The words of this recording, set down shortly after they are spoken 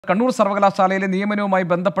കണ്ണൂർ സർവകലാശാലയിലെ നിയമനവുമായി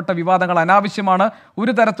ബന്ധപ്പെട്ട വിവാദങ്ങൾ അനാവശ്യമാണ്.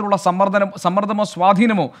 ഒരു തരത്തിലുള്ള സമ്മർദ്ദമോ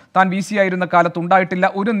സ്വാധീനമോ താൻ VC ആയിരുന്ന കാലത്ത് ഉണ്ടായിട്ടില്ല.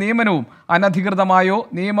 ഒരു നിയമനവും അനധികൃതമായോ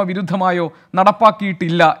നിയമവിരുദ്ധമായോ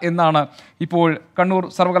നടപ്പാക്കിയിട്ടില്ല എന്നാണ് ഇപ്പോൾ കണ്ണൂർ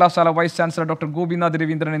സർവകലാശാല vice chancellor doctor Gopinath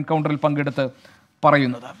Raveendran എൻകൗണ്ടറിൽ പങ്കെടുത്ത്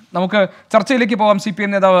പറയുന്നത്. നമുക്ക് ചർച്ചയിലേക്ക് പോകാം.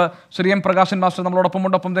 CPM നേതാവ് ശ്രീ M പ്രകാശൻ മാസ്റ്റർ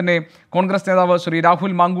നമ്മളോടൊപ്പമുണ്ട്. ഒപ്പം തന്നെ കോൺഗ്രസ് നേതാവ് ശ്രീ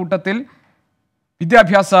രാഹുൽ മാങ്കൂട്ടത്തിൽ,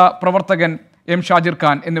 വിദ്യാഭ്യാസ പ്രവർത്തകൻ M ഷാജിർ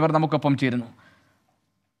ഖാൻ എന്നിവർ നമുക്കൊപ്പം ചേരുന്നു.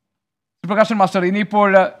 പ്രകാശൻ മാസ്റ്റർ,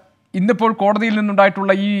 ഇന്നിപ്പോൾ കോടതിയിൽ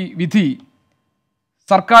നിന്നുണ്ടായിട്ടുള്ള ഈ വിധി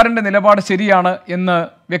സർക്കാരിൻ്റെ നിലപാട് ശരിയാണ് എന്ന്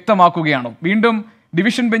വ്യക്തമാക്കുകയാണ്. വീണ്ടും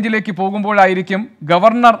ഡിവിഷൻ ബെഞ്ചിലേക്ക് പോകുമ്പോഴായിരിക്കും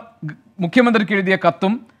ഗവർണർ മുഖ്യമന്ത്രിക്ക് എഴുതിയ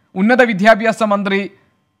കത്തും ഉന്നത വിദ്യാഭ്യാസ മന്ത്രി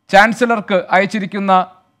ചാൻസലർക്ക് അയച്ചിരിക്കുന്ന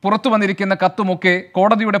പുറത്തു വന്നിരിക്കുന്ന കത്തുമൊക്കെ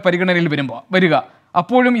കോടതിയുടെ പരിഗണനയിൽ വരിക.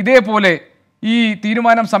 അപ്പോഴും ഇതേപോലെ ഈ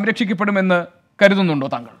തീരുമാനം സംരക്ഷിക്കപ്പെടുമെന്ന് കരുതുന്നുണ്ടോ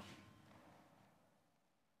താങ്കൾ?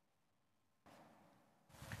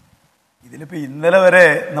 ഇതിലിപ്പോൾ ഇന്നലെ വരെ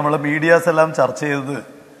നമ്മൾ മീഡിയാസ് എല്ലാം ചർച്ച ചെയ്തത്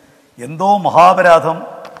എന്തോ മഹാപരാധം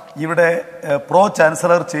ഇവിടെ പ്രോ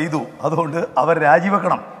ചാൻസലർ ചെയ്തു, അതുകൊണ്ട് അവർ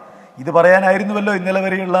രാജിവെക്കണം, ഇത് പറയാനായിരുന്നുവല്ലോ ഇന്നലെ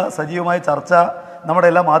വരെയുള്ള സജീവമായ ചർച്ച നമ്മുടെ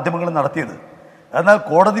എല്ലാ മാധ്യമങ്ങളും നടത്തിയത്. എന്നാൽ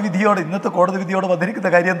ഇന്നത്തെ കോടതി വിധിയോട്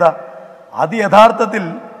വന്നിരിക്കുന്ന കാര്യം എന്താ? അത് യഥാർത്ഥത്തിൽ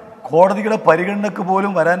കോടതിയുടെ പരിഗണനക്ക്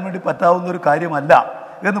പോലും വരാൻ വേണ്ടി പറ്റാവുന്ന ഒരു കാര്യമല്ല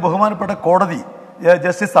എന്ന് ബഹുമാനപ്പെട്ട കോടതി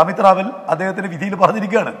ജസ്റ്റിസ് അമിത് റാവൽ അദ്ദേഹത്തിൻ്റെ വിധിയിൽ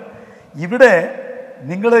പറഞ്ഞിരിക്കുകയാണ്. ഇവിടെ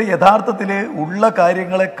നിങ്ങൾ യഥാർത്ഥത്തിൽ ഉള്ള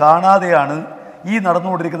കാര്യങ്ങളെ കാണാതെയാണ് ഈ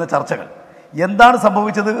നടന്നുകൊണ്ടിരിക്കുന്ന ചർച്ചകൾ. എന്താണ്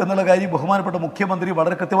സംഭവിച്ചത് എന്നുള്ള കാര്യം ബഹുമാനപ്പെട്ട മുഖ്യമന്ത്രി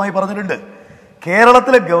വളരെ കൃത്യമായി പറഞ്ഞിട്ടുണ്ട്.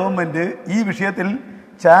 കേരളത്തിലെ ഗവൺമെൻറ് ഈ വിഷയത്തിൽ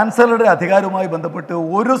ചാൻസലറുടെ അധികാരവുമായി ബന്ധപ്പെട്ട്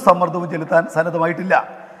ഒരു സമ്മർദ്ദവും ചെലുത്താൻ സന്നദ്ധമായിട്ടില്ല.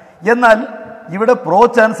 എന്നാൽ ഇവിടെ പ്രോ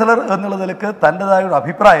ചാൻസലർ എന്നുള്ള നിലക്ക് തൻ്റെതായ ഒരു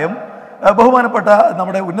അഭിപ്രായം ബഹുമാനപ്പെട്ട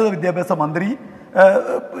നമ്മുടെ ഉന്നത വിദ്യാഭ്യാസ മന്ത്രി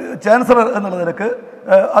ചാൻസലർ എന്നുള്ള നിലക്ക്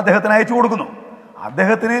അദ്ദേഹത്തിന് അയച്ചു കൊടുക്കുന്നു.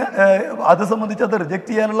 അദ്ദേഹത്തിന് അത് സംബന്ധിച്ച് അത്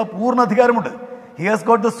റിജക്റ്റ് ചെയ്യാനുള്ള പൂർണ്ണ അധികാരമുണ്ട്. He has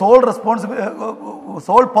got the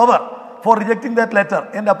soul power four rejecting that letter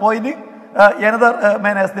and appointing another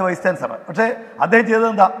man as the vice chancellor. പക്ഷേ അദ്ദേഹം ചെയ്തത്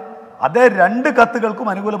എന്താ? അദ്ദേഹം 2 കത്തുകൾക്കും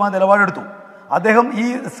അനുകൂലമായ നിലപാടെടുത്തു. അദ്ദേഹം ഈ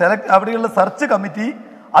അവിടെയുള്ള സെർച്ച് കമ്മിറ്റി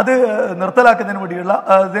അത് നിർത്തലാക്കുന്നതിന് വേണ്ടിയുള്ള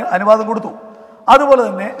അനുവാദം കൊടുത്തു. അതുപോലെ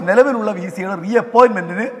തന്നെ നിലവിലുള്ള VCയുടെ റീ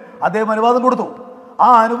അപ്പോയിൻമെന്റിന് അദ്ദേഹം അനുവാദം കൊടുത്തു. ആ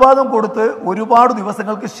അനുവാദം കൊടുത്ത് ഒരുപാട്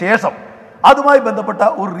ദിവസങ്ങൾക്ക് ശേഷം അതുമായി ബന്ധപ്പെട്ട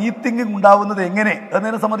ഒരു റീതിങ്കിങ് ഉണ്ടാവുന്നത് എങ്ങനെ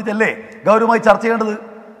എന്നതിനെ സംബന്ധിച്ചല്ലേ ഗൗരവമായി ചർച്ച ചെയ്യേണ്ടത്.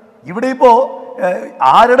 ഇവിടെ ഇപ്പോൾ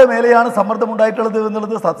ആരുടെ മേലെയാണ് സമ്മർദ്ദം ഉണ്ടായിട്ടുള്ളത്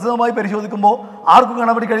എന്നുള്ളത് സത്യസമമായി പരിശോധിക്കുമ്പോൾ ആർക്കും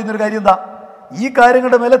കാണാൻ വേണ്ടി കഴിയുന്നൊരു കാര്യം എന്താ? ഈ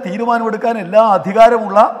കാര്യങ്ങളുടെ മേലെ തീരുമാനമെടുക്കാൻ എല്ലാ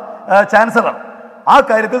അധികാരമുള്ള ചാൻസലർ ആ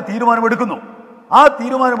കാര്യത്തിൽ തീരുമാനമെടുക്കുന്നു. ആ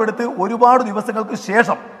തീരുമാനമെടുത്ത് ഒരുപാട് ദിവസങ്ങൾക്ക്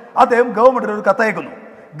ശേഷം അദ്ദേഹം ഗവൺമെന്റിന് ഒരു കത്തയക്കുന്നു.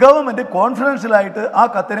 ഗവൺമെന്റ് കോൺഫിഡൻഷ്യലായിട്ട് ആ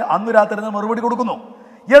കത്തിന് അന്ന് രാത്രി മറുപടി കൊടുക്കുന്നു.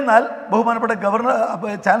 എന്നാൽ ബഹുമാനപ്പെട്ട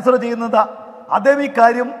ചാൻസലർ ചെയ്യുന്നതാ? അദ്ദേഹം ഈ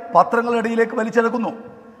കാര്യം പത്രങ്ങളുടെ ഇടയിലേക്ക് വലിച്ചെടുക്കുന്നു.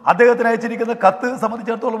 അദ്ദേഹത്തിന് അയച്ചിരിക്കുന്ന കത്ത്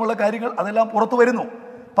സംബന്ധിച്ചിടത്തോളമുള്ള കാര്യങ്ങൾ അതെല്ലാം പുറത്തു വരുന്നു.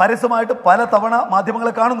 പരസ്യമായിട്ട് പല തവണ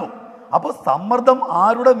മാധ്യമങ്ങളെ കാണുന്നു. അപ്പോൾ സമ്മർദ്ദം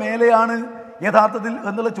ആരുടെ മേലെയാണ് യഥാർത്ഥത്തിൽ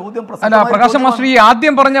എന്നുള്ള ചോദ്യം പ്രകാശം മാസ്റ്റർ ഈ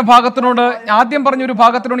ആദ്യം പറഞ്ഞ ഒരു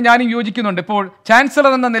ഭാഗത്തിനോട് ഞാനും യോജിക്കുന്നുണ്ട്. ഇപ്പോൾ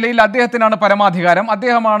ചാൻസലർ എന്ന നിലയിൽ അദ്ദേഹത്തിനാണ് പരമാധികാരം.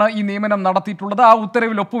 അദ്ദേഹമാണ് ഈ നിയമനം നടത്തിയിട്ടുള്ളത്. ആ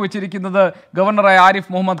ഉത്തരവിൽ ഒപ്പുവെച്ചിരിക്കുന്നത് ഗവർണറായ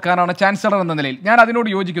ആരിഫ് മുഹമ്മദ് ഖാനാണ് ചാൻസലർ എന്ന നിലയിൽ. ഞാൻ അതിനോട്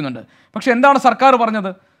യോജിക്കുന്നുണ്ട്. പക്ഷെ എന്താണ് സർക്കാർ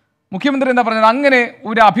പറഞ്ഞത്? മുഖ്യമന്ത്രി എന്താ പറഞ്ഞത്? അങ്ങനെ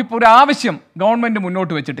ഒരു ആവശ്യം ഗവൺമെന്റ്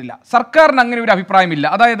മുന്നോട്ട് വെച്ചിട്ടില്ല. സർക്കാരിന് അങ്ങനെ ഒരു അഭിപ്രായമില്ല.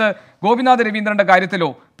 അതായത് ഗോപിനാഥ് രവീന്ദ്രന്റെ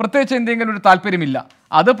കാര്യത്തിലോ പ്രത്യേകിച്ച് എന്തെങ്കിലും ഒരു താല്പര്യമില്ല.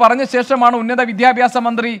 അത് പറഞ്ഞ ശേഷമാണ് ഉന്നത വിദ്യാഭ്യാസ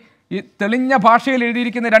മന്ത്രി ഈ തെളിഞ്ഞ ഭാഷയിൽ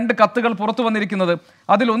എഴുതിയിരിക്കുന്ന 2 കത്തുകൾ പുറത്തു വന്നിരിക്കുന്നത്.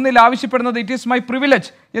 അതിൽ ഒന്നിൽ ആവശ്യപ്പെടുന്നത് ഇറ്റ് ഈസ് മൈ പ്രിവിലേജ്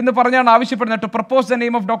എന്ന് പറഞ്ഞാണ് ആവശ്യപ്പെടുന്നത് to propose the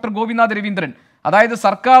name of doctor Gopinath Raveendran. അതായത്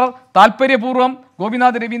സർക്കാർ താല്പര്യപൂർവ്വം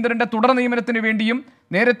ഗോപിനാഥ് രവീന്ദ്രന്റെ തുടർ നിയമനത്തിന് വേണ്ടിയും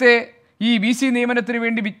നേരത്തെ ഈ VC നിയമനത്തിന്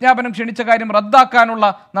വേണ്ടി വിജ്ഞാപനം ക്ഷണിച്ച കാര്യം റദ്ദാക്കാനുള്ള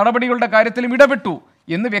നടപടികളുടെ കാര്യത്തിലും ഇടപെട്ടു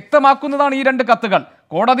എന്ന് വ്യക്തമാക്കുന്നതാണ് ഈ 2 കത്തുകൾ.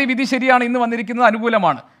 കോടതി വിധി ശരിയാണ്, ഇന്ന് വന്നിരിക്കുന്നത്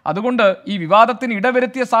അനുകൂലമാണ്. അതുകൊണ്ട് ഈ വിവാദത്തിന്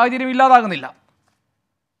ഇടവരുത്തിയ സാഹചര്യം ഇല്ലാതാകുന്നില്ല.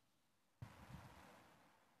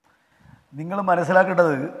 നിങ്ങൾ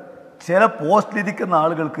മനസ്സിലാക്കേണ്ടത് ചില പോസ്റ്റിലിരിക്കുന്ന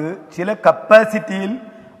ആളുകൾക്ക് ചില കപ്പാസിറ്റിയിൽ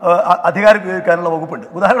അധികാരം ഉപയോഗിക്കാനുള്ള വകുപ്പുണ്ട്.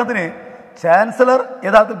 ഉദാഹരണത്തിന് ചാൻസലർ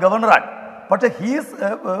യഥാർത്ഥത്തിൽ ഗവർണറാണ്. പക്ഷേ he's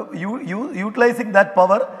utilising that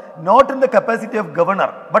power not in the capacity of governor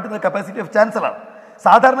but in the capacity of chancellor.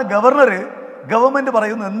 സാധാരണ ഗവൺമെന്റ്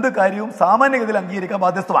പറയുന്ന എന്ത് കാര്യവും സാമാന്യഗതിയിൽ അംഗീകരിക്കാൻ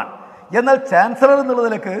ബാധ്യസ്ഥമാണ്. എന്നാൽ ചാൻസലർ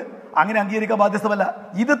എന്നുള്ളതിലേക്ക് അങ്ങനെ അംഗീകരിക്കാൻ ബാധ്യസ്ഥമല്ല.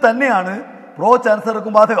 ഇത് തന്നെയാണ് പ്രോ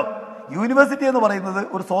ചാൻസലർക്കും ബാധകം. യൂണിവേഴ്സിറ്റി എന്ന് പറയുന്നത്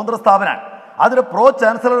ഒരു സ്വതന്ത്ര സ്ഥാപനമാണ്. അതിന് പ്രോ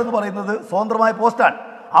ചാൻസലർ എന്ന് പറയുന്നത് സ്വതന്ത്രമായ പോസ്റ്റാണ്.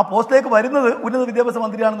 ആ പോസ്റ്റിലേക്ക് വരുന്നത് ഉന്നത വിദ്യാഭ്യാസ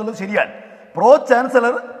മന്ത്രിയാണെന്നുള്ളത് ശരിയാണ്. പ്രോ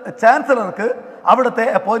ചാൻസലർക്ക് അവിടുത്തെ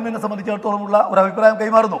അപ്പോയിന്റ്മെന്റിനെ സംബന്ധിച്ചിടത്തോളമുള്ള ഒരു അഭിപ്രായം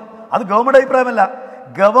കൈമാറുന്നു. അത് ഗവൺമെന്റ് അഭിപ്രായമല്ല.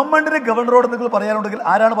 ഗവൺമെന്റിന് ഗവർണറോട് എന്തെങ്കിലും പറയാനുണ്ടെങ്കിൽ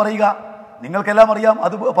ആരാണ് പറയുക? നിങ്ങൾക്കെല്ലാം അറിയാം,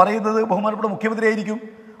 അത് പറയുന്നത് ബഹുമാനപ്പെട്ട മുഖ്യമന്ത്രി ആയിരിക്കും.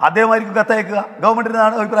 അദ്ദേഹമായിരിക്കും കത്തയക്കുക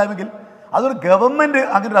ഗവൺമെൻറ്റിനാണ് അഭിപ്രായമെങ്കിൽ. അതൊരു ഗവൺമെൻറ്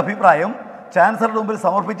അങ്ങനെ ഒരു അഭിപ്രായം ചാൻസലറുടെ മുമ്പിൽ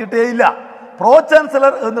സമർപ്പിച്ചിട്ടേ ഇല്ല. പ്രോ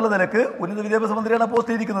ചാൻസലർ എന്നുള്ള നിലക്ക് ഉന്നത വിദ്യാഭ്യാസ മന്ത്രിയാണ് പോസ്റ്റ്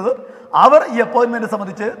ചെയ്തിരിക്കുന്നത്. അവർ ഈ അപ്പോയിന്റ്മെന്റ്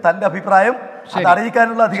സംബന്ധിച്ച് തന്റെ അഭിപ്രായം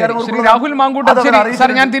അറിയിക്കാനുള്ള അധികാരം. ശ്രീ രാഹുൽ മാങ്കൂട്ടത്തിൽ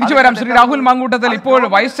സാർ, ഞാൻ തിരിച്ചു വരാം. ശ്രീ രാഹുൽ മാങ്കൂട്ടത്തിൽ, ഇപ്പോൾ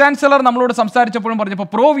വൈസ് ചാൻസലർ നമ്മളോട് സംസാരിച്ചപ്പോഴും പറഞ്ഞപ്പോൾ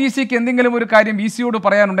പ്രോ വി സിക്ക് എന്തെങ്കിലും ഒരു കാര്യം വി സിയോട്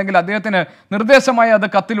പറയാനുണ്ടെങ്കിൽ അദ്ദേഹത്തിന് നിർദ്ദേശമായി അത്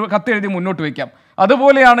കത്തെഴുതി മുന്നോട്ട് വയ്ക്കാം.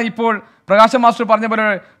 അതുപോലെയാണ് ഇപ്പോൾ പ്രകാശ് മാസ്റ്റർ പറഞ്ഞ പോലെ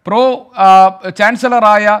പ്രോ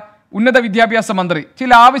ചാൻസലറായ ഉന്നത വിദ്യാഭ്യാസ മന്ത്രി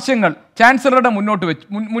ചില ആവശ്യങ്ങൾ ചാൻസലറുടെ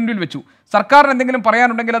മുന്നിൽ വെച്ചു. സർക്കാരിന് എന്തെങ്കിലും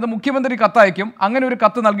പറയാനുണ്ടെങ്കിൽ അത് മുഖ്യമന്ത്രി കത്തയക്കും. അങ്ങനെ ഒരു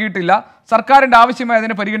കത്ത് നൽകിയിട്ടില്ല. സർക്കാരിൻ്റെ ആവശ്യമായി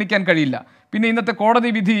അതിനെ പരിഗണിക്കാൻ കഴിയില്ല. പിന്നെ ഇന്നത്തെ കോടതി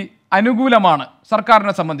വിധി അനുകൂലമാണ്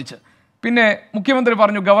സർക്കാരിനെ സംബന്ധിച്ച്. പിന്നെ മുഖ്യമന്ത്രി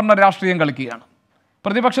പറഞ്ഞു ഗവർണർ രാഷ്ട്രീയം കളിക്കുകയാണ്.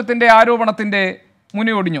 പ്രതിപക്ഷത്തിൻ്റെ ആരോപണത്തിൻ്റെ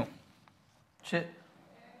മുനയൊടിഞ്ഞു.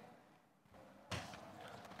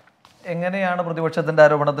 എങ്ങനെയാണ് പ്രതിപക്ഷത്തിൻ്റെ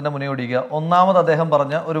ആരോപണത്തിൻ്റെ മുനയൊടിയുക? ഒന്നാമത് അദ്ദേഹം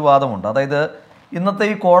പറഞ്ഞ ഒരു വാദമുണ്ട്. അതായത് ഇന്നത്തെ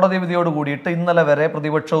ഈ കോടതി വിധിയോട് കൂടിയിട്ട് ഇന്നലെ വരെ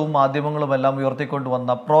പ്രതിപക്ഷവും മാധ്യമങ്ങളും എല്ലാം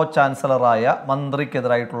ഉയർത്തിക്കൊണ്ടുവന്ന പ്രോ ചാൻസലറായ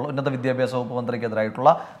മന്ത്രിക്കെതിരായിട്ടുള്ള ഉന്നത വിദ്യാഭ്യാസ വകുപ്പ് മന്ത്രിക്കെതിരായിട്ടുള്ള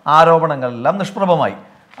ആരോപണങ്ങളെല്ലാം നിഷ്പ്രഭമായി.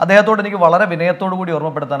 അദ്ദേഹത്തോട് എനിക്ക് വളരെ വിനയത്തോടു കൂടി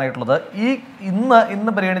ഓർമ്മപ്പെടുത്താനായിട്ടുള്ളത്,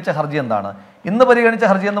 ഇന്ന് പരിഗണിച്ച ഹർജി എന്താണ്? ഇന്ന് പരിഗണിച്ച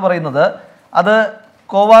ഹർജി എന്ന് പറയുന്നത് അത്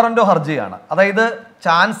കോവാറന്റോ ഹർജിയാണ്. അതായത്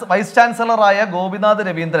വൈസ് ചാൻസലറായ ഗോപിനാഥ്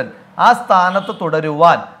രവീന്ദ്രൻ ആ സ്ഥാനത്ത്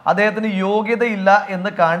തുടരുവാൻ അദ്ദേഹത്തിന് യോഗ്യതയില്ല എന്ന്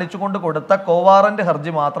കാണിച്ചുകൊണ്ട് കൊടുത്ത കോവാറന്റ്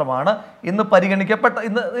ഹർജി മാത്രമാണ് ഇന്ന്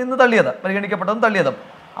പരിഗണിക്കപ്പെട്ടതും തള്ളിയതും.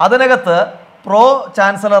 അതിനകത്ത് പ്രോ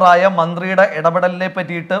ചാൻസലറായ മന്ത്രിയുടെ ഇടപെടലിനെ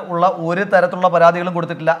പറ്റിയിട്ട് ഉള്ള ഒരു തരത്തിലുള്ള പരാതികളും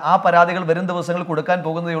കൊടുത്തിട്ടില്ല. ആ പരാതികൾ വരും ദിവസങ്ങളിൽ കൊടുക്കാൻ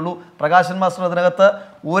പോകുന്നതേ ഉള്ളൂ. പ്രകാശൻ മാസ്റ്റർ അതിനകത്ത്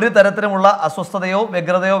ഒരു തരത്തിലുമുള്ള അസ്വസ്ഥതയോ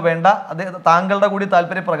വ്യഗ്രതയോ വേണ്ട. താങ്കളുടെ കൂടി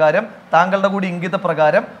താല്പര്യപ്രകാരം, താങ്കളുടെ കൂടി ഇംഗിത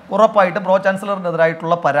പ്രകാരം ഉറപ്പായിട്ടും പ്രോ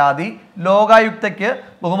ചാൻസലറിനെതിരായിട്ടുള്ള പരാതി ലോകായുക്തയ്ക്ക്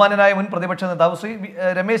ബഹുമാനനായ മുൻ പ്രതിപക്ഷ നേതാവ് ശ്രീ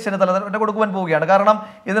രമേശ് ചെന്നിത്തല തന്നെ കൊടുക്കുവാൻ പോവുകയാണ്. കാരണം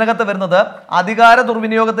ഇതിനകത്ത് വരുന്നത് അധികാര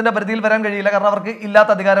ദുർവിനിയോഗത്തിന്റെ പരിധിയിൽ വരാൻ കഴിയില്ല. കാരണം അവർക്ക്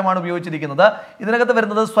ഇല്ലാത്ത അധികാരമാണ് ഉപയോഗിച്ചിരിക്കുന്നത്. ഇതിനകത്ത്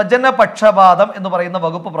വരുന്നത് സ്വജന പക്ഷപാതം എന്ന് പറയുന്ന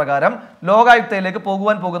വകുപ്പ് പ്രകാരം ലോകായുക്തയിലേക്ക്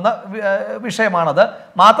പോകുന്ന വിഷയമാണത്.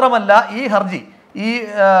 മാത്രമല്ല ഈ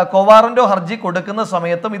കോവാറന്റോ ഹർജി കൊടുക്കുന്ന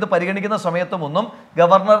സമയത്തും ഇത് പരിഗണിക്കുന്ന സമയത്തും ഒന്നും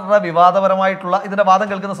ഗവർണറുടെ വിവാദപരമായിട്ടുള്ള ഇതിന്റെ വാദം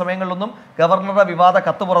കേൾക്കുന്ന സമയങ്ങളിലൊന്നും ഗവർണറുടെ വിവാദ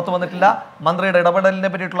കത്ത് പുറത്തു വന്നിട്ടില്ല. മന്ത്രിയുടെ ഇടപെടലിനെ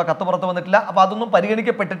പറ്റിയിട്ടുള്ള കത്ത് പുറത്തു വന്നിട്ടില്ല. അപ്പോൾ അതൊന്നും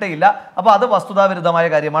പരിഗണിക്കപ്പെട്ടിട്ടേ ഇല്ല. അപ്പോൾ അത് വസ്തുതാവിരുദ്ധമായ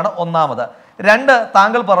കാര്യമാണ്. ഒന്നാമത്. രണ്ട്,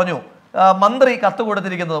 താങ്കൾ പറഞ്ഞു മന്ത്രി കത്ത്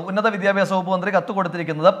കൊടുത്തിരിക്കുന്നത്, ഉന്നത വിദ്യാഭ്യാസ വകുപ്പ് മന്ത്രി കത്ത്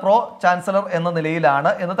കൊടുത്തിരിക്കുന്നത് പ്രോ ചാൻസലർ എന്ന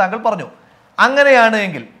നിലയിലാണ് എന്ന് താങ്കൾ പറഞ്ഞു. അങ്ങനെയാണ്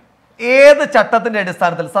എങ്കിൽ ഏത് ചട്ടത്തിന്റെ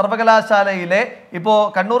അടിസ്ഥാനത്തിൽ സർവകലാശാലയിലെ ഇപ്പോൾ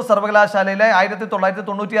കണ്ണൂർ സർവകലാശാലയിലെ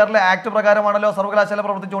 1996 ആക്ട് പ്രകാരമാണല്ലോ സർവകലാശാല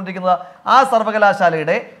പ്രവർത്തിച്ചുകൊണ്ടിരിക്കുന്നത്. ആ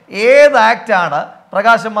സർവകലാശാലയുടെ ഏത് ആക്റ്റാണ്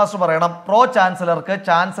പ്രകാശൻ മാസ്റ്റർ പറയണം പ്രോ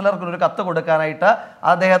ചാൻസലർക്ക് ഒരു കത്ത് കൊടുക്കാനായിട്ട്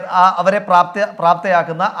അവരെ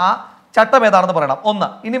പ്രാപ്തയാക്കുന്ന ആ ചട്ടം ഏതാണെന്ന് പറയണം. ഒന്ന്.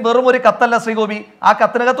 ഇനി വെറും ഒരു കത്തല്ല ശ്രീഗോപി, ആ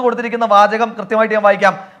കത്തിനകത്ത് കൊടുത്തിരിക്കുന്ന വാചകം കൃത്യമായിട്ട് ഞാൻ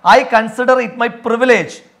വായിക്കാം. I consider it my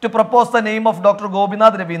privilege to propose the name of Dr.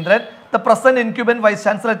 Gobinath Ravindran, the present incumbent Vice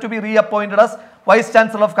Chancellor, to be reappointed as Vice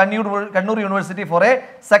Chancellor of Kannur University for a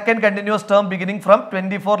second continuous term beginning from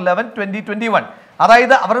 24/11/2021.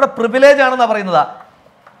 അതായത് അവരുടെ privilege ആണെന്ന് പറയുന്നത്.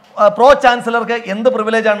 Pro ചാൻസലർക്ക് എന്ത്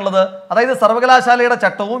privilege ആണുള്ളത്? അതായത് സർവകലാശാലയുടെ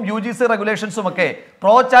ചട്ടവും UGC റെഗുലേഷൻസും ഒക്കെ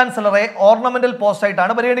pro ചാൻസലറെ ornamental post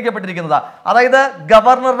ആയിട്ടാണ് പരിഗണിക്കപ്പെട്ടിരിക്കുന്നത്. അതായത്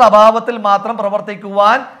ഗവർണറുടെ അഭാവത്തിൽ മാത്രം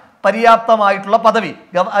പ്രവർത്തിക്കുവാൻ പര്യാപ്തമായിട്ടുള്ള പദവി,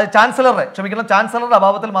 ചാൻസലറുടെ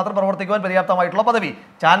അഭാവത്തിൽ മാത്രം പ്രവർത്തിക്കുവാൻ പര്യാപ്തമായിട്ടുള്ള പദവി.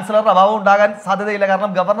 ചാൻസലറുടെ അഭാവം ഉണ്ടാകാൻ സാധ്യതയില്ല.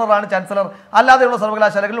 കാരണം ഗവർണറാണ് ചാൻസലർ. അല്ലാതെയുള്ള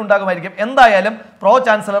സർവകലാശാലകളിൽ ഉണ്ടാകുമായിരിക്കും. എന്തായാലും പ്രോ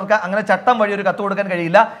ചാൻസലർക്ക് അങ്ങനെ ചട്ടം വഴി ഒരു കത്ത് കൊടുക്കാൻ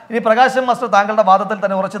കഴിയില്ല. ഇനി പ്രകാശൻ മാസ്റ്റർ താങ്കളുടെ വാദത്തിൽ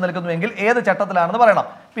തന്നെ ഉറച്ചു നിൽക്കുന്നുവെങ്കിൽ ഏത് ചട്ടത്തിലാണെന്ന് പറയണം.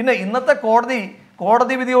 പിന്നെ ഇന്നത്തെ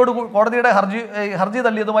കോടതിയുടെ ഹർജി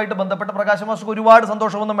തള്ളിയതുമായിട്ട് ബന്ധപ്പെട്ട് പ്രകാശൻ മാസ്റ്റർക്ക് ഒരുപാട്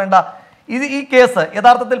സന്തോഷമൊന്നും വേണ്ട. ഈ കേസ്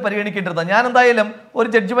യഥാർത്ഥത്തിൽ പരിഗണിക്കേണ്ടിരുന്നത്, ഞാൻ എന്തായാലും ഒരു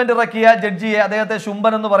ജഡ്ജ്മെന്റ് ഇറക്കിയ ജഡ്ജിയെ അദ്ദേഹത്തെ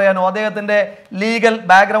ശുംഭൻ എന്ന് പറയാനോ അദ്ദേഹത്തിന്റെ ലീഗൽ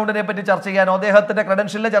ബാക്ക്ഗ്രൗണ്ടിനെ പറ്റി ചർച്ച ചെയ്യാനോ അദ്ദേഹത്തിന്റെ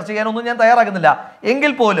ക്രെഡൻഷ്യലിനെ ചർച്ച ചെയ്യാനോ ഒന്നും ഞാൻ തയ്യാറാകുന്നില്ല.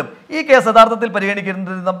 എങ്കിൽ പോലും ഈ കേസ് യഥാർത്ഥത്തിൽ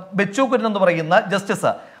പരിഗണിക്കേണ്ടിരുന്ന ബെച്ചു കുര്യൻ എന്ന് പറയുന്ന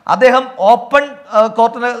ജസ്റ്റിസ്, അദ്ദേഹം ഓപ്പൺ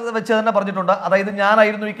കോർട്ടിനെ വെച്ച് തന്നെ പറഞ്ഞിട്ടുണ്ട്. അതായത്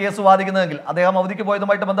ഞാനായിരുന്നു ഈ കേസ് വാദിക്കുന്നതെങ്കിൽ, അദ്ദേഹം അവധിക്ക്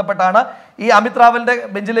പോയതുമായിട്ട് ബന്ധപ്പെട്ടാണ് ഈ അമിത് റാവലിന്റെ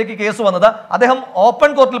ബെഞ്ചിലേക്ക് കേസ് വന്നത്. അദ്ദേഹം ഓപ്പൺ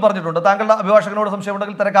കോർട്ടിൽ പറഞ്ഞിട്ടുണ്ട്, താങ്കളുടെ അഭിഭാഷകനോട്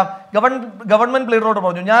സംശയമുണ്ടെങ്കിൽ തിരക്കാം, ഗവൺമെന്റ് പ്ലീഡറോട്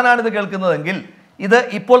പറഞ്ഞു, ഞാനാണിത് കേൾക്കുന്നതെങ്കിൽ ഇത്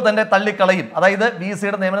ഇപ്പോൾ തന്നെ തള്ളിക്കളയും. അതായത്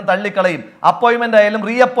VCയുടെ നിയമനം തള്ളിക്കളയും. അപ്പോയിന്റ്മെന്റ് ആയാലും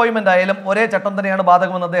റീ അപ്പോയിന്റ്മെന്റ് ആയാലും ഒരേ ചട്ടം തന്നെയാണ്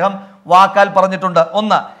ബാധകമെന്ന് അദ്ദേഹം വാക്കാൽ പറഞ്ഞിട്ടുണ്ട്.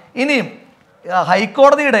 ഒന്ന്. ഇനിയും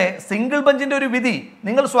ഹൈക്കോടതിയുടെ സിംഗിൾ ബെഞ്ചിന്റെ ഒരു വിധി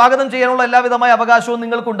നിങ്ങൾ സ്വാഗതം ചെയ്യാനുള്ള എല്ലാവിധമായ അവകാശവും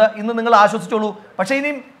നിങ്ങൾക്കുണ്ട്. ഇന്ന് നിങ്ങൾ ആശ്വസിച്ചോളൂ. പക്ഷേ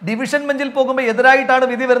ഇനിയും ഡിവിഷൻ ബെഞ്ചിൽ പോകുമ്പോൾ എതിരായിട്ടാണ്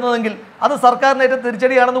വിധി വരുന്നതെങ്കിൽ അത് സർക്കാരിന് ഏറ്റവും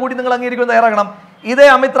തിരിച്ചടിയാണെന്ന് കൂടി നിങ്ങൾ അംഗീകരിക്കാൻ തയ്യാറാകണം. ഇതേ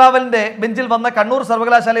അമിത് റാവലിന്റെ ബെഞ്ചിൽ വന്ന കണ്ണൂർ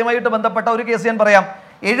സർവകലാശാലയുമായിട്ട് ബന്ധപ്പെട്ട ഒരു കേസ് ഞാൻ പറയാം.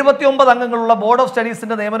 79 അംഗങ്ങളുള്ള ബോർഡ് ഓഫ്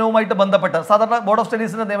സ്റ്റഡീസിന്റെ നിയമനവുമായിട്ട് ബന്ധപ്പെട്ട് സാധാരണ ബോർഡ് ഓഫ്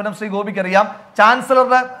സ്റ്റഡീസിന്റെ നിയമനം ശ്രീ ഗോപിക്ക് അറിയാം,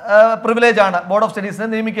 ചാൻസലറുടെ പ്രിവിലേജ് ആണ് ബോർഡ് ഓഫ് സ്റ്റഡീസിനെ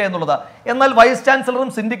നിയമിക്കുക എന്നുള്ളത്. എന്നാൽ വൈസ്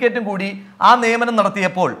ചാൻസലറും സിൻഡിക്കേറ്റും കൂടി ആ നിയമനം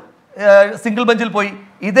നടത്തിയപ്പോൾ സിംഗിൾ ബെഞ്ചിൽ പോയി.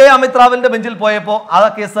 ഇതേ അമിത് റാവലിന്റെ ബെഞ്ചിൽ പോയപ്പോൾ ആ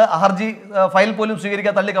കേസ് ഹർജി ഫയൽ പോലും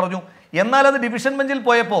സ്വീകരിക്കാൻ തള്ളിക്കളഞ്ഞു. എന്നാൽ അത് ഡിവിഷൻ ബെഞ്ചിൽ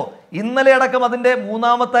പോയപ്പോൾ ഇന്നലെ അടക്കം അതിന്റെ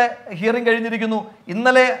 3ാമത്തെ ഹിയറിംഗ് കഴിഞ്ഞിരിക്കുന്നു.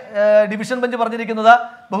 ഇന്നലെ ഡിവിഷൻ ബെഞ്ച് പറഞ്ഞിരിക്കുന്നത്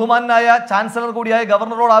ബഹുമാനായ ചാൻസലർ കൂടിയായ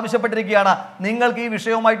ഗവർണറോട് ആവശ്യപ്പെട്ടിരിക്കുകയാണ്, നിങ്ങൾക്ക് ഈ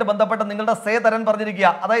വിഷയവുമായിട്ട് ബന്ധപ്പെട്ട നിങ്ങളുടെ സേ തരാൻ പറഞ്ഞിരിക്കുക.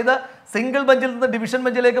 അതായത് സിംഗിൾ ബെഞ്ചിൽ നിന്ന് ഡിവിഷൻ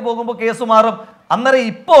ബെഞ്ചിലേക്ക് പോകുമ്പോൾ കേസ് മാറും. അന്നേരം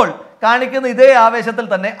ഇപ്പോൾ കാണിക്കുന്ന ഇതേ ആവേശത്തിൽ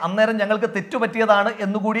തന്നെ അന്നേരം ഞങ്ങൾക്ക് തെറ്റുപറ്റിയതാണ്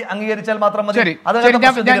എന്നുകൂടി അംഗീകരിച്ചാൽ മാത്രം മതി.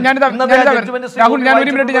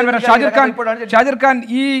 ഷാജിർ ഖാൻ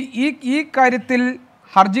ഈ കാര്യത്തിൽ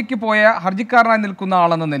ഹർജിക്ക് പോയ ഹർജിക്കാരനായി നിൽക്കുന്ന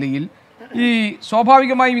ആളെന്ന നിലയിൽ ഈ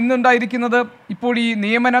സ്വാഭാവികമായും ഇന്നുണ്ടായിരിക്കുന്നത് ഇപ്പോൾ ഈ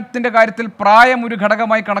നിയമനത്തിന്റെ കാര്യത്തിൽ പ്രായം ഒരു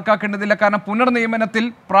ഘടകമായി കണക്കാക്കേണ്ടതില്ല. കാരണം പുനർനിയമനത്തിൽ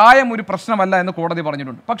പ്രായം ഒരു പ്രശ്നമല്ല എന്ന് കോടതി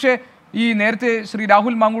പറഞ്ഞിട്ടുണ്ട്. പക്ഷേ ഈ നേരത്തെ ശ്രീ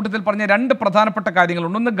രാഹുൽ മാങ്കൂട്ടത്തിൽ പറഞ്ഞ 2 പ്രധാനപ്പെട്ട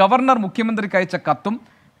കാര്യങ്ങളുണ്ട്. ഒന്ന്, ഗവർണർ മുഖ്യമന്ത്രിക്ക് അയച്ച കത്തും,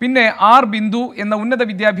 പിന്നെ ആർ ബിന്ദു എന്ന ഉന്നത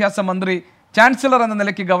വിദ്യാഭ്യാസ മന്ത്രി ചാൻസലർ എന്ന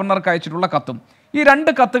നിലയ്ക്ക് ഗവർണർക്ക് അയച്ചിട്ടുള്ള കത്തും. ഈ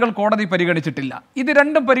 2 കത്തുകൾ കോടതി പരിഗണിച്ചിട്ടില്ല. ഇത്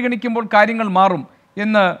രണ്ടും പരിഗണിക്കുമ്പോൾ കാര്യങ്ങൾ മാറും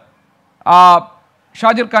എന്ന്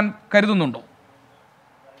ഷാജിർ ഖാൻ കരുതുന്നുണ്ടോ?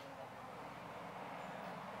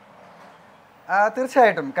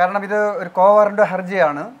 തീർച്ചയായിട്ടും. കാരണം ഇത് ഒരു കോവാറന്റ്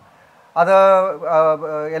ഹർജിയാണ്. അത്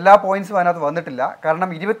എല്ലാ പോയിന്റ്സും അതിനകത്ത് വന്നിട്ടില്ല. കാരണം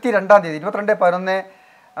 22-ാം തീയതി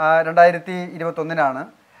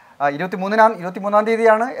 22/11/2021 23-ാം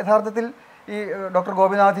തീയതിയാണ് യഥാർത്ഥത്തിൽ ഈ ഡോക്ടർ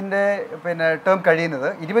ഗോപിനാഥിൻ്റെ ടേം കഴിയുന്നത്.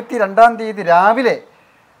 22-ാം തീയതി രാവിലെ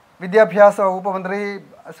വിദ്യാഭ്യാസ വകുപ്പ് മന്ത്രി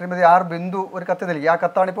ശ്രീമതി ആർ ബിന്ദു ഒരു കത്ത് നൽകി. ആ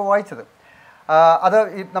കത്താണ് ഇപ്പോൾ വായിച്ചത്. അത്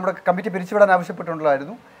നമ്മുടെ കമ്മിറ്റി പിരിച്ചുവിടാൻ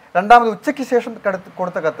ആവശ്യപ്പെട്ടുള്ളതായിരുന്നു. രണ്ടാമത് ഉച്ചയ്ക്ക് ശേഷം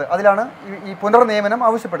കൊടുത്ത കത്ത്, അതിലാണ് ഈ പുനർനിയമനം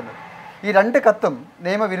ആവശ്യപ്പെടുന്നത്. ഈ 2 കത്തും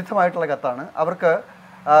നിയമവിരുദ്ധമായിട്ടുള്ള കത്താണ്. അവർക്ക്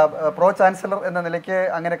പ്രോ ചാൻസലർ എന്ന നിലയ്ക്ക്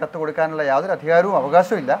അങ്ങനെ കത്ത് കൊടുക്കാനുള്ള യാതൊരു അധികാരവും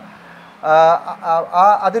അവകാശവും ഇല്ല.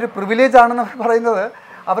 അതൊരു പ്രിവിലേജ് ആണെന്ന് പറയുന്നത്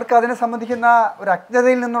അവർക്ക് അതിനെ സംബന്ധിക്കുന്ന ഒരു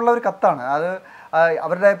അജ്ഞതയിൽ നിന്നുള്ള ഒരു കത്താണ്. അത്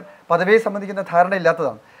അവരുടെ പദവിയെ സംബന്ധിക്കുന്ന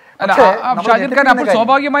ധാരണയില്ലാത്തതാണ്.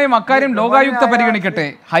 സ്വാഭാവികമായും അക്കാര്യം ലോകായുക്ത പരിഗണിക്കട്ടെ.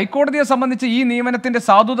 ഹൈക്കോടതിയെ സംബന്ധിച്ച് ഈ നിയമനത്തിന്റെ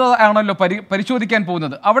സാധുത ആണല്ലോ പരിശോധിക്കാൻ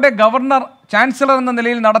പോകുന്നത്. അവിടെ ഗവർണർ ചാൻസലർ എന്ന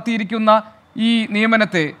നിലയിൽ നടത്തിയിരിക്കുന്ന ഈ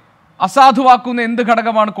നിയമനത്തെ അസാധുവാക്കുന്ന എന്ത്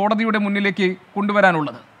ഘടകമാണ് കോടതിയുടെ മുന്നിലേക്ക്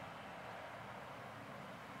കൊണ്ടുവരാനുള്ളത്?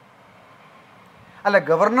 അല്ല,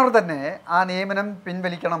 ഗവർണർ തന്നെ ആ നിയമനം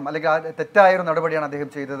പിൻവലിക്കണം, അല്ലെങ്കിൽ തെറ്റായ ഒരു നടപടിയാണ് അദ്ദേഹം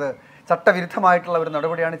ചെയ്തത്, ചട്ടവിരുദ്ധമായിട്ടുള്ള ഒരു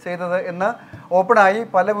നടപടിയാണ് ചെയ്തത് എന്ന് ഓപ്പണായി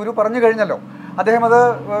പലവരും പറഞ്ഞു കഴിഞ്ഞല്ലോ. അദ്ദേഹം അത്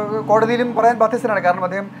കോടതിയിലും പറയാൻ ബാധ്യസ്ഥനാണ്. കാരണം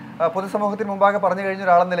അദ്ദേഹം പൊതുസമൂഹത്തിന് മുമ്പാകെ പറഞ്ഞു കഴിഞ്ഞ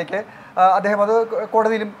ഒരാളെന്ന നിലയ്ക്ക് അദ്ദേഹം അത്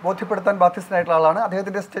കോടതിയിലും ബോധ്യപ്പെടുത്താൻ ബാധ്യസ്ഥനായിട്ടുള്ള ആളാണ്.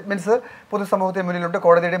 അദ്ദേഹത്തിൻ്റെ സ്റ്റേറ്റ്മെൻറ്റ്സ് പൊതുസമൂഹത്തിന് മുന്നിലുണ്ട്,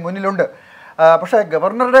 കോടതിയുടെ മുന്നിലുണ്ട്. പക്ഷേ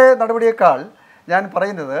ഗവർണറുടെ നടപടിയേക്കാൾ ഞാൻ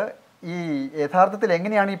പറയുന്നത് ഈ യഥാർത്ഥത്തിൽ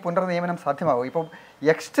എങ്ങനെയാണ് ഈ പുനർനിയമനം സാധ്യമാവുക. ഇപ്പം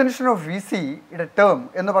എക്സ്റ്റൻഷൻ ഓഫ് VC-യുടെ ടേം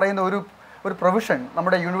എന്ന് പറയുന്ന ഒരു പ്രൊവിഷൻ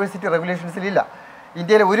നമ്മുടെ യൂണിവേഴ്സിറ്റി റെഗുലേഷൻസിലില്ല.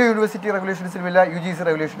 ഇന്ത്യയിലെ ഒരു യൂണിവേഴ്സിറ്റി റെഗുലേഷൻസിലുമില്ല, UGC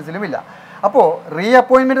റെഗുലേഷൻസിലുമില്ല. അപ്പോൾ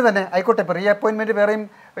അപ്പോയിൻമെൻറ്റ് തന്നെ ആയിക്കോട്ടെ, ഇപ്പോൾ അപ്പോയിൻമെൻറ്റ് വേറെയും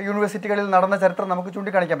യൂണിവേഴ്സിറ്റികളിൽ നടന്ന ചരിത്രം നമുക്ക്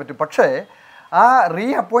ചൂണ്ടിക്കാണിക്കാൻ പറ്റും. പക്ഷേ ആ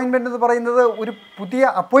അപ്പോയിൻമെൻറ്റ് എന്ന് പറയുന്നത് ഒരു പുതിയ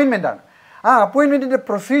അപ്പോയിൻമെൻറ്റാണ്. ആ അപ്പോയിൻമെൻറ്റിൻ്റെ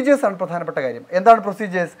പ്രൊസീജിയേഴ്സാണ് പ്രധാനപ്പെട്ട കാര്യം. എന്താണ്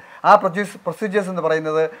പ്രൊസീജിയേഴ്സ്? ആ പ്രൊസീജിയേഴ്സ് എന്ന്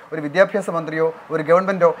പറയുന്നത് ഒരു വിദ്യാഭ്യാസ മന്ത്രിയോ ഒരു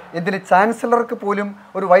ഗവൺമെൻറ്റോ, എന്തിന് ചാൻസലർക്ക് പോലും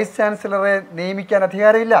ഒരു വൈസ് ചാൻസലറെ നിയമിക്കാൻ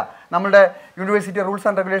അധികാരമില്ല. നമ്മളുടെ യൂണിവേഴ്സിറ്റി റൂൾസ്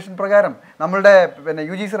ആൻഡ് റെഗുലേഷൻ പ്രകാരം, നമ്മളുടെ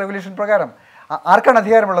UGC റെഗുലേഷൻ പ്രകാരം ആർക്കാണ്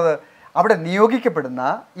അധികാരമുള്ളത്? അവിടെ നിയോഗിക്കപ്പെടുന്ന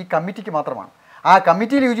ഈ കമ്മിറ്റിക്ക് മാത്രമാണ്. ആ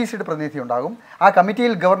കമ്മിറ്റിയിൽ UGC-യുടെ പ്രതിനിധി ഉണ്ടാകും, ആ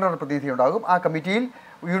കമ്മിറ്റിയിൽ ഗവർണറുടെ പ്രതിനിധി ഉണ്ടാകും, ആ കമ്മിറ്റിയിൽ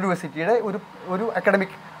യൂണിവേഴ്സിറ്റിയുടെ ഒരു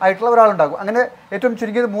അക്കാഡമിക് ആയിട്ടുള്ള ഒരാളുണ്ടാകും. അങ്ങനെ ഏറ്റവും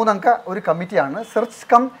ചുരുങ്ങിയത് 3 അംഗ ഒരു കമ്മിറ്റിയാണ് സെർച്ച്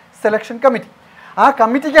കം സെലക്ഷൻ കമ്മിറ്റി. ആ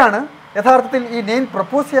കമ്മിറ്റിക്കാണ് യഥാർത്ഥത്തിൽ ഈ നെയിം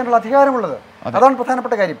പ്രപ്പോസ് ചെയ്യാനുള്ള അധികാരമുള്ളത്. അതാണ്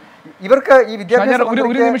പ്രധാനപ്പെട്ട കാര്യം. ഇവർക്ക് ഈ വിദ്യാഭ്യാസ ഒരു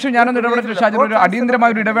നിമിഷം ഞാനൊന്ന് ഇടപെടൽ ഷാജിർ, ഒരു അടിയന്തരമായ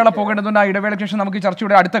ഒരു ഇടവേള പോകേണ്ടതുണ്ട്. ആ ഇടവേളയ്ക്ക് ശേഷം നമുക്ക്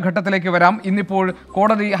ചർച്ചയുടെ അടുത്ത ഘട്ടത്തിലേക്ക് വരാം. ഇന്നിപ്പോൾ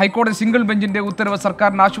ഹൈക്കോടതി സിംഗിൾ ബെഞ്ചിന്റെ ഉത്തരവ്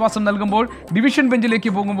സർക്കാരിന് ആശ്വാസം നൽകുമ്പോൾ ഡിവിഷൻ ബെഞ്ചിലേക്ക്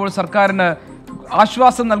പോകുമ്പോൾ സർക്കാരിന്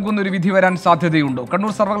ആശ്വാസം നൽകുന്ന ഒരു വിധി വരാൻ സാധ്യതയുണ്ടോ?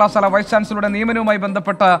 കണ്ണൂർ സർവകലാശാല വൈസ് ചാൻസലറുടെ നിയമനവുമായി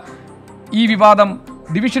ബന്ധപ്പെട്ട ഈ വിവാദം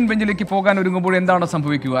ഡിവിഷൻ ബെഞ്ചിലേക്ക് പോകാൻ ഒരുങ്ങുമ്പോൾ എന്താണ്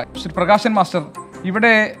സംഭവിക്കുക? ശ്രീ പ്രകാശൻ മാസ്റ്റർ,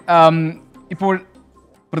 ഇവിടെ ഇപ്പോൾ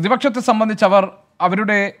പ്രതിപക്ഷത്തെ സംബന്ധിച്ച്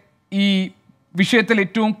അവരുടെ ഈ വിഷയത്തിൽ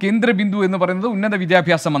ഏറ്റവും കേന്ദ്രബിന്ദു എന്ന് പറയുന്നത് ഉന്നത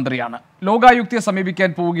വിദ്യാഭ്യാസ മന്ത്രിയാണ്. ലോകായുക്തയെ സമീപിക്കാൻ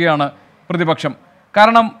പോവുകയാണ് പ്രതിപക്ഷം.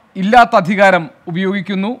 കാരണം ഇല്ലാത്ത അധികാരം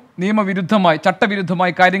ഉപയോഗിക്കുന്നു, നിയമവിരുദ്ധമായി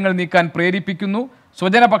ചട്ടവിരുദ്ധമായി കാര്യങ്ങൾ നീക്കാൻ പ്രേരിപ്പിക്കുന്നു,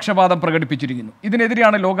 സ്വജനപക്ഷപാതം പ്രകടിപ്പിച്ചിരിക്കുന്നു.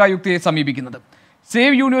 ഇതിനെതിരെയാണ് ലോകായുക്തയെ സമീപിക്കുന്നത്.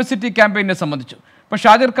 സേവ് യൂണിവേഴ്സിറ്റി ക്യാമ്പയിനെ സംബന്ധിച്ചു ഇപ്പോൾ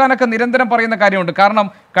ഷാജിർ ഖാനൊക്കെ നിരന്തരം പറയുന്ന കാര്യമുണ്ട്. കാരണം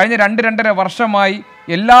കഴിഞ്ഞ 2-2.5 വർഷമായി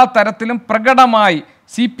എല്ലാ തരത്തിലും പ്രകടമായി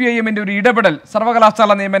CPIM-ന്റെ ഒരു ഇടപെടൽ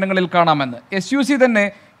സർവകലാശാല നിയമനങ്ങളിൽ കാണാമെന്ന്. SUC തന്നെ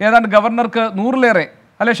ഏതാണ്ട് ഗവർണർക്ക് 100-ലേറെ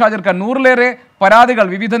അല്ലെ ഷാജിർ ഖാൻ? 100-ലേറെ പരാതികൾ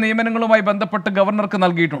വിവിധ നിയമനങ്ങളുമായി ബന്ധപ്പെട്ട് ഗവർണർക്ക്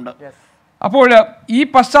നൽകിയിട്ടുണ്ട്. അപ്പോൾ ഈ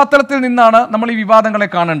പശ്ചാത്തലത്തിൽ നിന്നാണ് നമ്മൾ ഈ വിവാദങ്ങളെ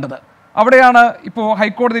കാണേണ്ടത്. അവിടെയാണ് ഇപ്പോൾ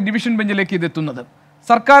ഹൈക്കോടതി ഡിവിഷൻ ബെഞ്ചിലേക്ക് ഇതെത്തുന്നത്.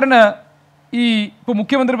 സർക്കാരിന് ഇപ്പോൾ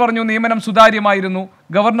മുഖ്യമന്ത്രി പറഞ്ഞു നിയമനം സുതാര്യമായിരുന്നു,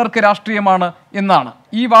 ഗവർണർക്ക് രാഷ്ട്രീയമാണ് എന്നാണ്.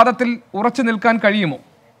 ഈ വാദത്തിൽ ഉറച്ചു നിൽക്കാൻ കഴിയുമോ?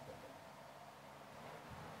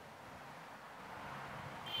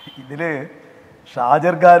 ഇതിൽ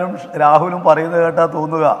ഷാജിർ ഖാനും രാഹുലും പറയുന്നത് കേട്ടാൽ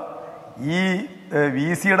തോന്നുക ഈ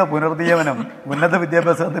VC-യുടെ പുനർനിയമനം ഉന്നത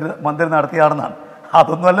വിദ്യാഭ്യാസ മന്ത്രി നടത്തിയാണെന്നാണ്.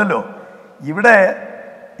 അതൊന്നുമല്ലല്ലോ. ഇവിടെ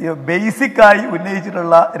ബേസിക്കായി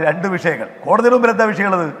ഉന്നയിച്ചിട്ടുള്ള 2 വിഷയങ്ങൾ കോടതിയുടെ മുമ്പിൽ എന്താ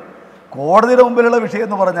വിഷയമുള്ളത്? കോടതിയുടെ മുമ്പിലുള്ള വിഷയം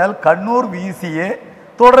എന്ന് പറഞ്ഞാൽ കണ്ണൂർ VC-യെ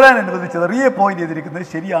തുടരാൻ അനുവദിച്ചത് റീഅപ്പോയിന്റ് ചെയ്തിരിക്കുന്നത്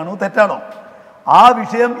ശരിയാണോ തെറ്റാണോ? ആ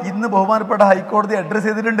വിഷയം ഇന്ന് ബഹുമാനപ്പെട്ട ഹൈക്കോടതി അഡ്രസ്സ്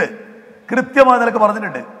ചെയ്തിട്ടുണ്ട്, കൃത്യമായ നിലക്ക്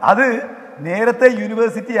പറഞ്ഞിട്ടുണ്ട്. അത് നേരത്തെ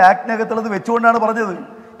യൂണിവേഴ്സിറ്റി ആക്ടിനകത്തുള്ളത് വെച്ചുകൊണ്ടാണ് പറഞ്ഞത്.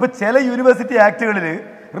 ഇപ്പൊ ചില യൂണിവേഴ്സിറ്റി ആക്ടുകളിൽ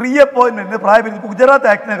റീഅപ്പോയിന്റ്മെന്റിന് പ്രായപരിധി, ഗുജറാത്ത്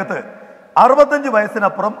ആക്ടിനകത്ത് 65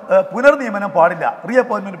 വയസ്സിനപ്പുറം പുനർനിയമനം പാടില്ല,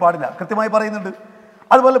 റീഅപ്പോയിന്റ്മെന്റ് പാടില്ല, കൃത്യമായി പറയുന്നുണ്ട്.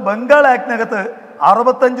 അതുപോലെ ബംഗാൾ ആക്ടിനകത്ത്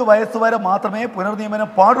 65 വയസ്സ് വരെ മാത്രമേ പുനർനിയമനം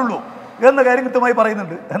പാടുള്ളൂ എന്ന കാര്യം കൃത്യമായി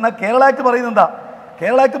പറയുന്നുണ്ട്. എന്നാൽ കേരള ആക്ട് പറയുന്നത് എന്താ?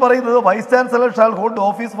 കേരള ആക്ട് പറയുന്നത് vice chancellor shall hold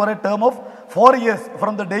office four A term of 4 years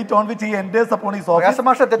from the date on which he enters upon his office.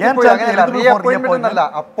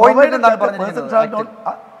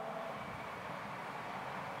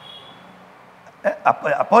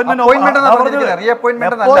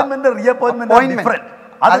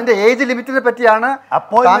 അതിന്റെ ഏജ് ലിമിറ്റിനെ പറ്റിയാണ്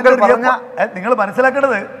നിങ്ങൾ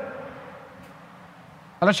മനസ്സിലാക്കേണ്ടത്.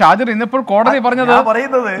 അല്ല ഷാജിർ, ഇന്നിപ്പോൾ കോടതി പറഞ്ഞത്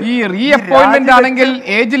ഈ റീഅപ്പോയിന്റ്മെന്റ് ആണെങ്കിൽ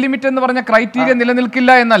ഏജ് ലിമിറ്റ് എന്ന് പറഞ്ഞ ക്രൈറ്റീരിയ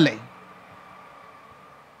നിലനിൽക്കില്ല എന്നല്ലേ?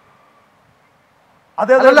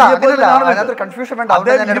 കൺഫ്യൂഷൻ വേണ്ട.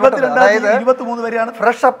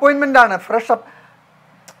 ഫ്രഷ് അപ്പോയിന്റ്മെന്റ് ആണ്.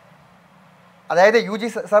 അതായത്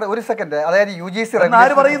സാർ ഒരു സെക്കൻഡ്, അതായത് UGC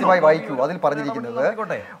റെഗുലേഷനുമായി വായിക്കൂ. അതിൽ പറഞ്ഞിരിക്കുന്നത്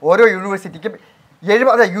ഓരോ യൂണിവേഴ്സിറ്റിക്കും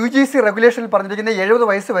UGC റെഗുലേഷനിൽ പറഞ്ഞിരിക്കുന്നത് 70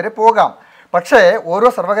 വയസ്സ് വരെ പോകാം. പക്ഷേ ഓരോ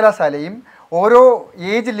സർവകലാശാലയും ഓരോ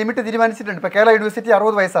ഏജ് ലിമിറ്റ് തീരുമാനിച്ചിട്ടുണ്ട്. ഇപ്പോൾ കേരള യൂണിവേഴ്സിറ്റി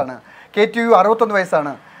 60 വയസ്സാണ്, KTU 61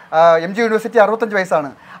 വയസ്സാണ്, MG യൂണിവേഴ്സിറ്റി 65 വയസ്സാണ്.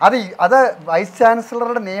 അത് വൈസ്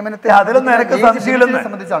ചാൻസലറുടെ നിയമനത്തെ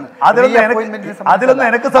സംബന്ധിച്ചാണ്.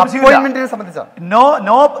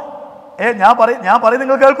 ഞാൻ പറയുന്നത്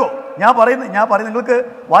നിങ്ങൾ കേൾക്കോ? ഞാൻ പറയുന്നത് നിങ്ങൾക്ക്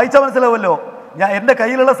വായിച്ചാൽ മനസ്സിലാവുമല്ലോ. എൻ്റെ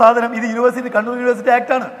കയ്യിലുള്ള സാധനം ഇത് കണ്ണൂർ യൂണിവേഴ്സിറ്റി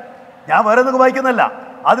ആക്ട് ആണ്. ഞാൻ വേറെ നിങ്ങൾക്ക് വായിക്കുന്നല്ല.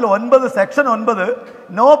 അതിൽ 9 section 9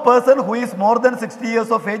 no person who is more than 60 years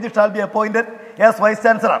of age shall be appointed as vice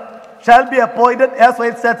chancellor.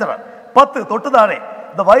 10 തൊട്ട് താഴെ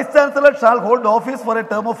the vice chancellor shall hold office for a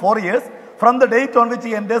term of 4 years from the date on which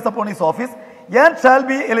he enters upon his office and shall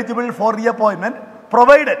be eligible for reappointment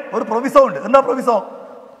provided ഒരു proviso ഉണ്ട്. എന്താ proviso?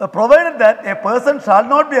 provided that a person shall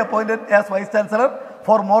not be appointed as vice chancellor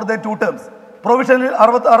for more than 2 terms. പ്രൊവിഷനിൽ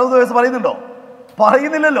 60 വയസ്സ് പറയുന്നുണ്ടോ?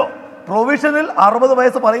 പറയുന്നില്ലല്ലോ. പ്രൊവിഷനിൽ 60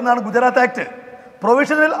 വയസ്സ് പറയുന്നതാണ് Gujarat act,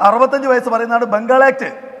 പ്രൊവിഷനിൽ 65 വയസ്സ് പറയുന്നതാണ് Bengal act.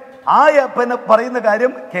 ആ പിന്നെ പറയുന്ന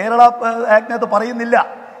കാര്യം കേരള ആക്ടിനകത്ത് പറയുന്നില്ല.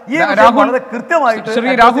 ഈ വളരെ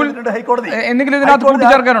കൃത്യമായിട്ട് ഹൈക്കോടതി എന്തെങ്കിലും ഇതിനകത്ത്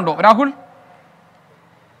കൂട്ടിച്ചേർക്കാനുണ്ടോ രാഹുൽ?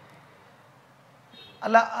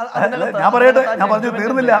 അല്ല ഞാൻ പറയട്ടെ, ഞാൻ പറഞ്ഞു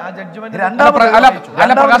തീർന്നില്ല.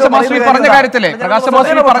 പ്രകാശ് മാസ്റ്റർ പറഞ്ഞ കാര്യത്തിലെ പ്രകാശ്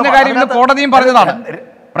മാസ്റ്റർ പറഞ്ഞ കാര്യം ഇന്ന് കോടതിയും പറഞ്ഞതാണ്.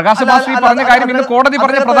 പ്രകാശ് മാസ്റ്റർ പറഞ്ഞ കാര്യം ഇന്ന് കോടതി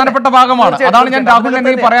പറഞ്ഞ പ്രധാനപ്പെട്ട ഭാഗമാണ്. അതാണ് ഞാൻ രാഹുൽ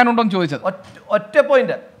എന്തെങ്കിലും പറയാനുണ്ടോ എന്ന് ചോദിച്ചത്. ഒറ്റ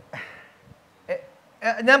പോയിന്റ്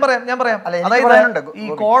ഞാൻ പറയാം. അതായത് ഈ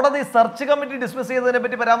കോടതി സെർച്ച് കമ്മിറ്റി ഡിസ്മിസ് ചെയ്തതിനെ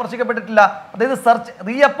പറ്റി പരാമർശിക്കപ്പെട്ടിട്ടില്ല. അതായത്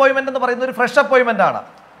റീഅപ്പോയിന്റ്മെന്റ് എന്ന് പറയുന്ന ഒരു ഫ്രഷ് അപ്പോയിന്റ്മെന്റ് ആണ്.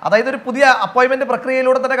 അതായത് ഒരു പുതിയ അപ്പോയിന്റ്മെന്റ്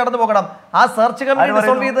പ്രക്രിയയിലൂടെ തന്നെ കടന്നു പോകണം. ആ സെർച്ച് കമ്മിറ്റി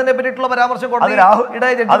ഡിസോൾവ് ചെയ്തതിനെ പറ്റിയിട്ടുള്ള പരാമർശം കോടതി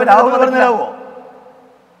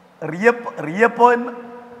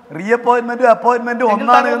റീഅപ്പോയിന്റ്മെന്റും അപ്പോയിന്റ്മെന്റും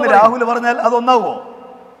ഒന്നാണ് എന്ന് രാഹുൽ പറഞ്ഞാൽ അതൊന്നാവോ?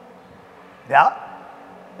 രാഹുൽ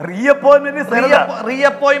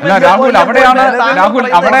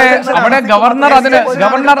അവിടെ ഗവർണർ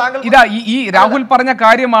ഈ രാഹുൽ പറഞ്ഞ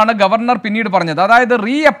കാര്യമാണ് ഗവർണർ പിന്നീട് പറഞ്ഞത്. അതായത്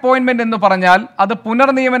റീഅപ്പോയിന്റ്മെന്റ് എന്ന് പറഞ്ഞാൽ അത്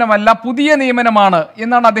പുനർനിയമനമല്ല, പുതിയ നിയമനമാണ്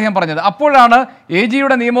എന്നാണ് അദ്ദേഹം പറഞ്ഞത്. അപ്പോഴാണ്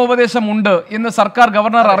AGയുടെ നിയമോപദേശം ഉണ്ട് എന്ന് സർക്കാർ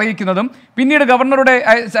ഗവർണർ അറിയിക്കുന്നതും പിന്നീട് ഗവർണറുടെ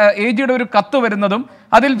AGയുടെ ഒരു കത്ത് വരുന്നതും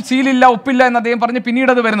അതിൽ സീലില്ല ഒപ്പില്ല എന്ന് അദ്ദേഹം പറഞ്ഞ് പിന്നീട്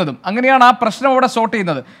അത് വരുന്നതും. അങ്ങനെയാണ് ആ പ്രശ്നം അവിടെ സോർട്ട്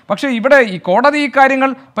ചെയ്യുന്നത്. പക്ഷേ ഇവിടെ ഈ കോടതി ഈ കാര്യങ്ങൾ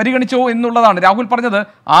പരിഗണിച്ചോ എന്നുള്ളതാണ് രാഹുൽ പറഞ്ഞത്.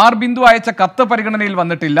 ബിന്ദു അയച്ച കത്ത് പരിഗണനയിൽ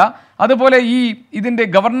വന്നിട്ടില്ല. അതുപോലെ ഇതിന്റെ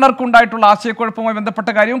ഗവർണർക്കുണ്ടായിട്ടുള്ള ആശയക്കുഴപ്പവുമായി ബന്ധപ്പെട്ട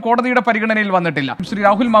കാര്യവും കോടതിയുടെ പരിഗണനയിൽ വന്നിട്ടില്ല. ശ്രീ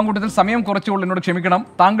രാഹുൽ മാങ്കൂട്ടത്തിൽ, സമയം കുറച്ചുകൊണ്ട് എന്നോട് ക്ഷമിക്കണം,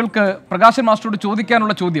 താങ്കൾക്ക് പ്രകാശൻ മാസ്റ്ററോട്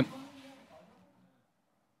ചോദിക്കാനുള്ള ചോദ്യം.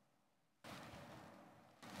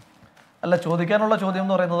 ചോദിക്കാനുള്ള ചോദ്യം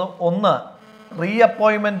എന്ന് പറയുന്നത്, ഒന്ന്,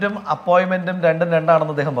 റീഅപ്പോയിന്റ്മെന്റും അപ്പോയിന്റ്മെന്റും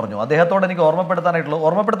രണ്ടാണെന്ന് അദ്ദേഹം പറഞ്ഞു. അദ്ദേഹത്തോട് എനിക്ക്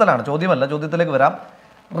ഓർമ്മപ്പെടുത്തലാണ്, ചോദ്യമല്ല, ചോദ്യത്തിലേക്ക് വരാം.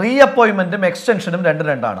 റീഅപ്പോയിന്റ്മെന്റും എക്സ്റ്റൻഷനും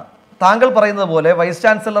രണ്ടാണ്. താങ്കൾ പറയുന്നത് പോലെ വൈസ്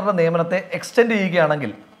ചാൻസലറുടെ നിയമനത്തെ എക്സ്റ്റെൻഡ്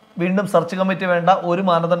ചെയ്യുകയാണെങ്കിൽ വീണ്ടും സെർച്ച് കമ്മിറ്റി വേണ്ട, ഒരു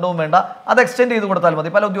മാനദണ്ഡവും വേണ്ട, അത് എക്സ്റ്റെൻഡ് ചെയ്ത് കൊടുത്താൽ മതി.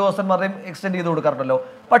 പല ഉദ്യോഗസ്ഥന്മാരെയും എക്സ്റ്റെൻഡ് ചെയ്ത് കൊടുക്കാറുണ്ടല്ലോ.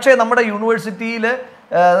 പക്ഷേ നമ്മുടെ യൂണിവേഴ്സിറ്റിയിലെ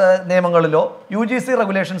നിയമങ്ങളിലോ UGC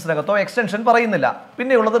റെഗുലേഷൻസിനകത്തോ എക്സ്റ്റൻഷൻ പറയുന്നില്ല.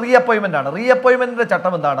 പിന്നെയുള്ളത് റീ അപ്പോയിൻമെന്റ് ആണ്. റീ അപ്പോയിൻമെന്റിന്റെ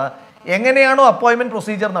ചട്ടം എന്താണ്? എങ്ങനെയാണോ അപ്പോയിൻമെന്റ്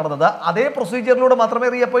പ്രൊസീജിയർ നടന്നത് അതേ പ്രൊസീജിയറിലൂടെ മാത്രമേ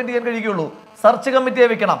റീ അപ്പോയിന്റ് ചെയ്യാൻ കഴിയുകയുള്ളൂ. സെർച്ച് കമ്മിറ്റിയെ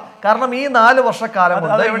വെക്കണം. കാരണം ഈ 4 വർഷക്കാലം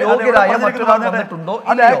കൊണ്ട് യോഗ്യരായ മറ്റൊരാൾ വന്നിട്ടുണ്ടോ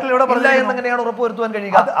ഇല്ല എന്നെങ്ങനെയാണ് ഉറപ്പുവരുത്തുവാൻ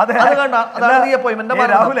കഴിയുക? അതാണ് റീ അപ്പോയിന്റ്മെന്റ്.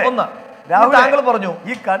 ഒന്ന്, താങ്കൾ പറഞ്ഞു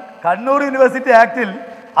ഈ കണ്ണൂർ യൂണിവേഴ്സിറ്റി ആക്ടിൽ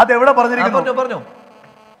അത് എവിടെ പറഞ്ഞിരിക്കുന്നു? പറഞ്ഞു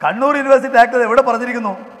കണ്ണൂർ യൂണിവേഴ്സിറ്റി ആക്ട് എവിടെ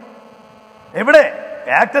പറഞ്ഞിരിക്കുന്നു? എവിടെ?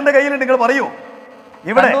 ആക്ടിന്റെ കയ്യിലുണ്ട്, നിങ്ങൾ പറയൂ.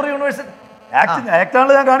 ഇവിടെ യൂണിവേഴ്സിറ്റി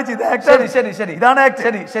ആക്ടാണല്ലോ ഞാൻ കാണിച്ചത്. ശരി, ഇതാണ് ആക്ട്.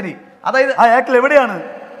 ശരി. അതായത് ആ ആക്ടിൽ എവിടെയാണ്?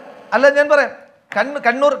 അല്ല, ഞാൻ പറയാം.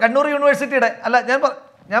 കണ്ണൂർ യൂണിവേഴ്സിറ്റിയുടെ അല്ല,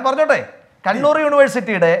 ഞാൻ പറഞ്ഞോട്ടെ. കണ്ണൂർ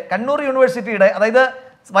യൂണിവേഴ്സിറ്റിയുടെ അതായത്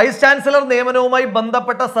വൈസ് ചാൻസലർ നിയമനവുമായി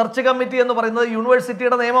ബന്ധപ്പെട്ട സെർച്ച് കമ്മിറ്റി എന്ന് പറയുന്നത്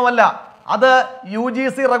യൂണിവേഴ്സിറ്റിയുടെ നിയമമല്ല, അത്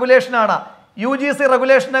UGC റെഗുലേഷനാണ്. UGC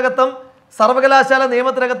റെഗുലേഷനകത്തും സർവകലാശാല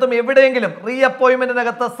നിയമത്തിനകത്തും എവിടെയെങ്കിലും റീ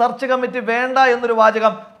അപ്പോയിന്റ്മെന്റിനകത്ത് സെർച്ച് കമ്മിറ്റി വേണ്ട എന്നൊരു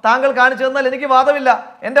വാചകം താങ്കൾ കാണിച്ചു തന്നാൽ എനിക്ക് വാദമില്ല.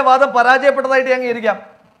 എന്റെ വാദം പരാജയപ്പെട്ടതായിട്ട് അംഗീകരിക്കാം.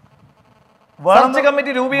 സെർച്ച്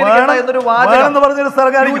കമ്മിറ്റി രൂപീകരിക്കണം എന്നൊരു വാചകം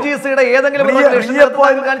UGCയുടെ ഏതെങ്കിലും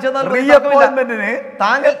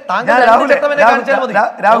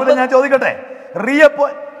രാഹുൽ, ഞാൻ ചോദിക്കട്ടെ,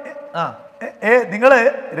 നിങ്ങള്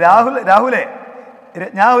രാഹുലെ,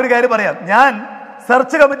 ഞാൻ ഒരു കാര്യം പറയാം. ഞാൻ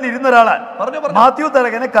സെർച്ച് കമ്മിറ്റിയിൽ ഇരുന്ന ഒരാളാണ്. മാത്യു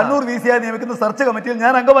തകൾകനെ കണ്ണൂർ VC ആയി നിയമിക്കുന്ന സെർച്ച് കമ്മിറ്റിയിൽ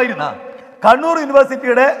ഞാൻ അംഗമായിരുന്നു. കണ്ണൂർ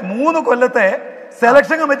യൂണിവേഴ്സിറ്റിയുടെ 3 കൊല്ലത്തെ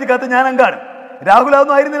സെലക്ഷൻ കമ്മിറ്റിക്കകത്ത് ഞാൻ അംഗമാണ്. രാഹുൽ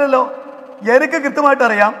അതൊന്നും ആയിരുന്നില്ലല്ലോ. എനിക്ക് കൃത്യമായിട്ട്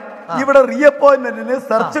അറിയാം, ഇവിടെ റീ അപ്പോയിന്റ്മെന്റിന്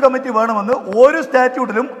സെർച്ച് കമ്മിറ്റി വേണമെന്ന് ഒരു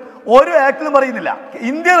സ്റ്റാറ്റ്യൂട്ടിലും ഒരു ആക്ടിലും പറയുന്നില്ല.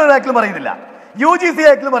 ഇന്ത്യൻ ഒരു ആക്ടിലും പറയുന്നില്ല, UGC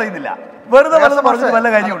ആക്ടിലും പറയുന്നില്ല. വെറുതെ പറഞ്ഞത് വല്ല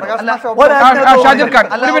കാര്യമുണ്ട്?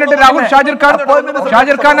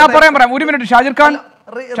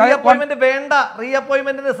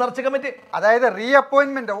 അതായത് റീ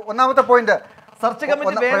അപ്പോയിന്റ്മെന്റ് ഒന്നാമത്തെ പോയിന്റ്.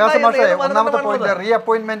 ഒന്നാമത്തെ പോയിന്റ് റീ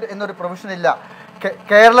അപ്പോയിന്റ്മെന്റ് എന്നൊരു പ്രൊവിഷൻ ഇല്ല.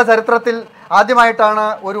 കേരള ചരിത്രത്തിൽ ആദ്യമായിട്ടാണ്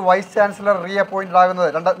ഒരു വൈസ് ചാൻസലർ റീ അപ്പോയിന്റഡ് ആകുന്നത്.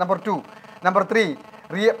 നമ്പർ 2. നമ്പർ 3,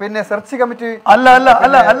 പിന്നെ സെർച്ച് കമ്മിറ്റി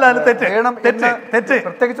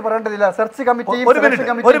പ്രത്യേകിച്ച് പറയേണ്ടതില്ല. സെർച്ച് കമ്മിറ്റിയും സെലക്ഷൻ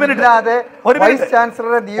കമ്മിറ്റിയും ഇല്ലാതെ വൈസ്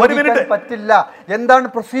ചാൻസലറെ നിയോഗിക്കാൻ പറ്റില്ല. എന്താണ്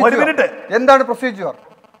പ്രൊസീജിയർ?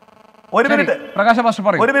 ഒരു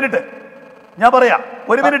മിനിറ്റ് ഞാൻ പറയാം.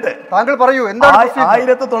 ഒരു മിനിറ്റ് താങ്കൾ പറയൂ. എന്താണ്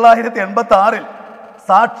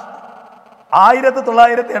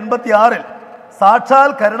 1986 സാക്ഷാൽ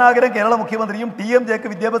കരുണാകരൻ കേരള മുഖ്യമന്ത്രിയും TMJക്ക്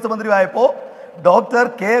വിദ്യാഭ്യാസ മന്ത്രിയുമായപ്പോ ഡോക്ടർ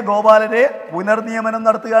K ഗോപാലനെ പുനർനിയമനം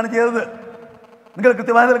നടത്തുകയാണ് ചെയ്തത്. നിങ്ങൾ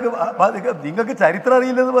കൃത്യമായി നിങ്ങൾക്ക് ചരിത്രം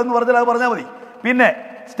അറിയില്ലെന്ന് പറഞ്ഞാൽ അത് പറഞ്ഞാൽ മതി. പിന്നെ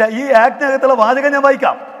ഈ ആക്ടിനകത്തുള്ള വാചകം ഞാൻ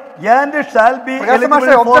വായിക്കാം.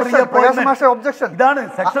 ഇതാണ്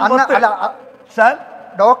സെക്ഷൻ 10.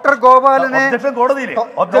 ഡോക്ടർ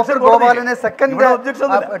ഗോപാലനെ സെക്കൻഡ്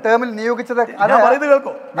ടേമിൽ നിയോഗിച്ചത്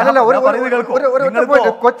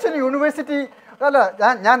കൊച്ചിൻ യൂണിവേഴ്സിറ്റി അല്ല.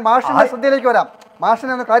 ഞാൻ മാഷിന്റെ ശ്രദ്ധയിലേക്ക് വരാം.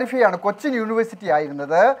 മാഷിനെ ഒന്ന് ക്ലാരിഫൈ ചെയ്യാണ്. കൊച്ചിൻ യൂണിവേഴ്സിറ്റി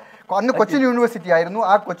ആയിരുന്നത് അന്ന് കൊച്ചിൻ യൂണിവേഴ്സിറ്റി ആയിരുന്നു.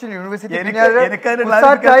 ആ കൊച്ചിൻ യൂണിവേഴ്സിറ്റി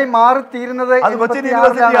മാറി തീരുന്നത്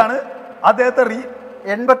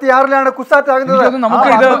 86-ലാണ് കുസാറ്റ് ആകുന്നത്.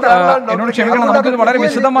 എന്നോട് ക്ഷമിക്കണം, നമുക്കിത് വളരെ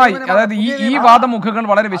വിശദമായി, അതായത് ഈ വാദമുഖങ്ങൾ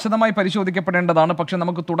വളരെ വിശദമായി പരിശോധിക്കപ്പെടേണ്ടതാണ്. പക്ഷെ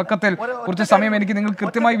നമുക്ക് തുടക്കത്തിൽ കുറച്ച് സമയം എനിക്ക് നിങ്ങൾ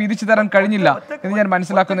കൃത്യമായി വീതിച്ചു തരാൻ കഴിഞ്ഞില്ല എന്ന് ഞാൻ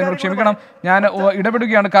മനസ്സിലാക്കുന്നു. എന്നോട് ക്ഷമിക്കണം, ഞാൻ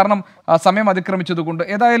ഇടപെടുകയാണ്, കാരണം സമയം അതിക്രമിച്ചതുകൊണ്ട്.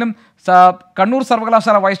 ഏതായാലും കണ്ണൂർ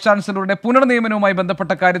സർവകലാശാല വൈസ് ചാൻസലറുടെ പുനർനിയമനവുമായി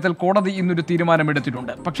ബന്ധപ്പെട്ട കാര്യത്തിൽ കോടതി ഇന്നൊരു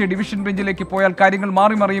തീരുമാനമെടുത്തിട്ടുണ്ട്. പക്ഷേ ഡിവിഷൻ ബെഞ്ചിലേക്ക് പോയാൽ കാര്യങ്ങൾ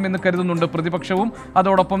മാറിമറിയുമെന്ന് കരുതുന്നുണ്ട് പ്രതിപക്ഷവും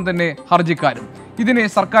അതോടൊപ്പം തന്നെ ഹർജിക്കാരും. ഇതിനെ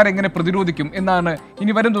സർക്കാർ എങ്ങനെ പ്രതിരോധിക്കും എന്നാണ്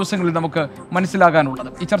ഇനി വരും ദിവസങ്ങളിൽ നമുക്ക് മനസ്സിലാകാനുള്ളത്.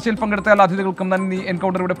 ഈ ചർച്ചയിൽ പങ്കെടുത്ത എല്ലാ അതിഥികൾക്കും നന്ദി.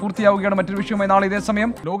 എൻകൗണ്ടർ ഇവിടെ പൂർത്തിയാവുകയാണ്. മറ്റൊരു വിഷയമായി നാളെ ഇതേ സമയം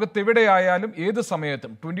ലോകത്തെവിടെയായാലും ഏത്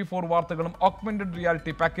സമയത്തും 24 വാർത്തകളും ഓഗ്മെന്റഡ്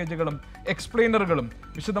റിയാലിറ്റി പാക്കേജുകളും എക്സ്പ്ലെയിനറുകളും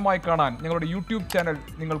വിശദമായി കാണാൻ ഞങ്ങളുടെ യൂട്യൂബ് ചാനൽ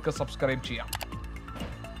നിങ്ങൾക്ക് സബ്സ്ക്രൈബ് ചെയ്യാം.